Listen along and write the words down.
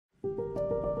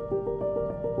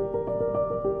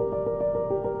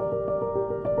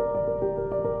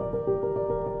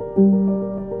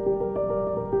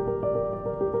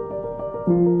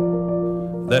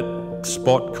That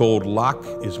spot called luck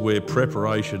is where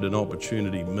preparation and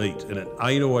opportunity meet, and it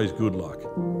ain't always good luck.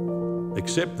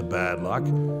 Accept the bad luck.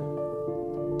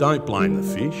 Don't blame the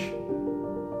fish.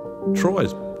 Try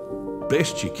as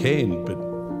best you can, but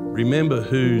remember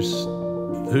who's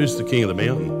the king of the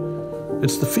mountain.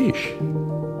 It's the fish.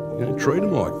 You know, treat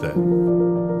them like that.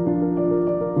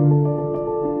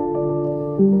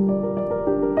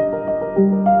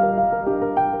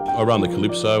 I run the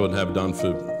Calypso and have done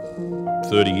for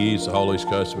 30 years, the whole east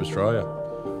coast of Australia,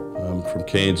 from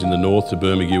Cairns in the north to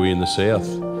Bermagui in the south.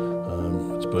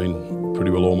 It's been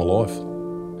pretty well all my life.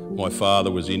 My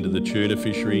father was into the tuna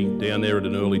fishery down there at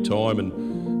an early time,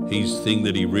 and his thing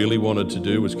that he really wanted to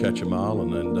do was catch a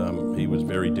marlin, and he was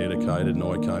very dedicated, and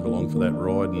I came along for that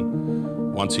ride.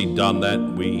 And once he'd done that,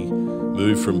 we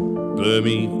moved from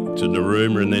Bermagui to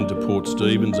Narooma and then to Port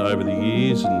Stephens over the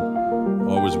years, and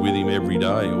I was with him every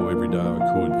day, or every day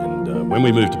I could. And when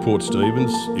we moved to Port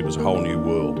Stephens, it was a whole new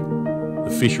world.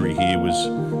 The fishery here was,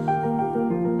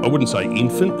 I wouldn't say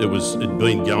infant, it'd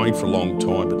been going for a long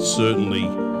time, but certainly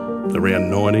around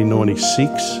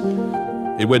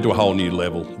 1996, it went to a whole new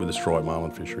level with the striped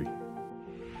marlin fishery.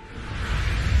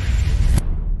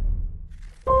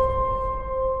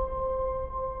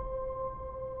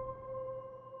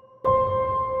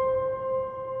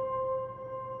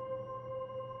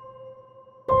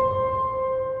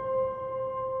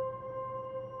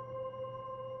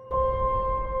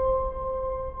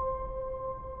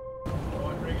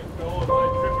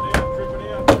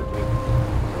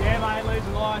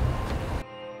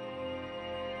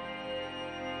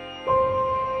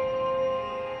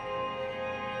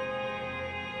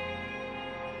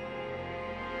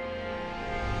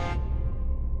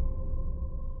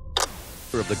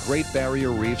 Of the Great Barrier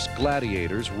Reef's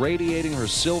gladiators, radiating her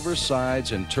silver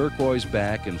sides and turquoise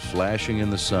back and flashing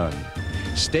in the sun.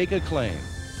 Stake a claim,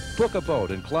 book a boat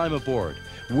and climb aboard.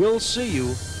 We'll see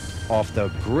you off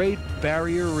the Great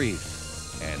Barrier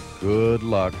Reef. And good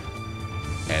luck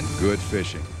and good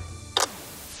fishing.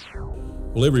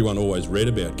 Well, everyone always read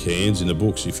about Cairns in the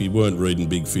books. If you weren't reading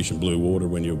Big Fish and Blue Water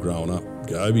when you were growing up,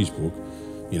 Goby's book,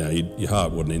 you know, your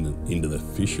heart wasn't into the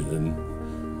fishing. And,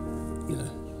 you know,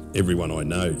 everyone I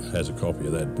know has a copy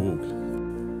of that book.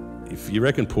 If you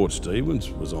reckon Port Stephens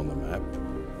was on the map,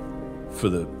 for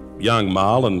the young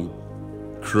marlin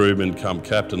crewman come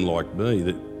captain like me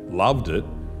that loved it,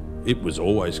 it was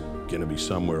always going to be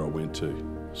somewhere I went to.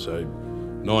 So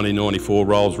 1994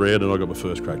 rolls round and I got my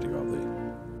first crack to go up there.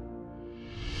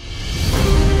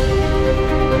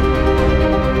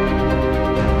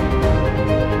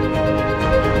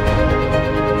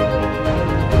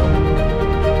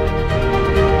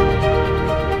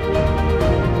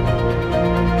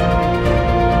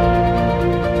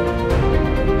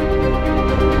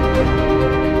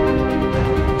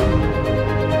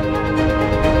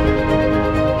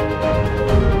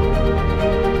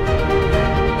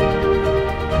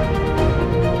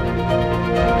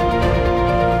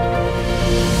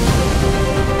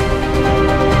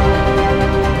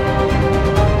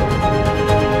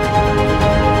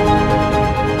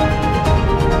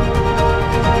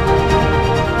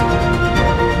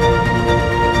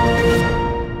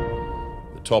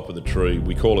 Top of the tree,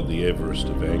 we call it the Everest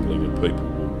of angling, and people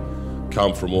will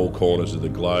come from all corners of the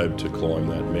globe to climb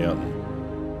that mountain.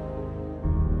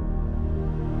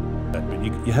 But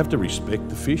you have to respect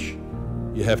the fish.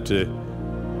 You have to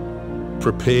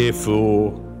prepare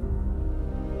for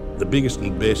the biggest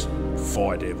and best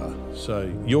fight ever.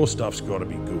 So your stuff's got to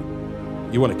be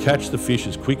good. You want to catch the fish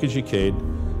as quick as you can,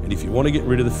 and if you want to get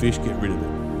rid of the fish, get rid of it.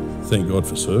 Thank God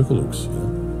for circle hooks. You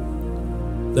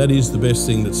know? That is the best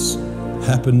thing that's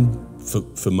happened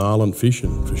for marlin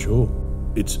fishing, for sure.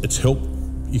 It's helped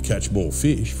you catch more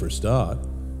fish for a start,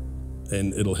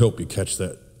 and it'll help you catch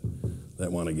that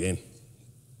one again.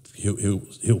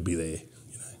 He'll be there,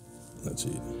 you know. That's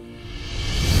it.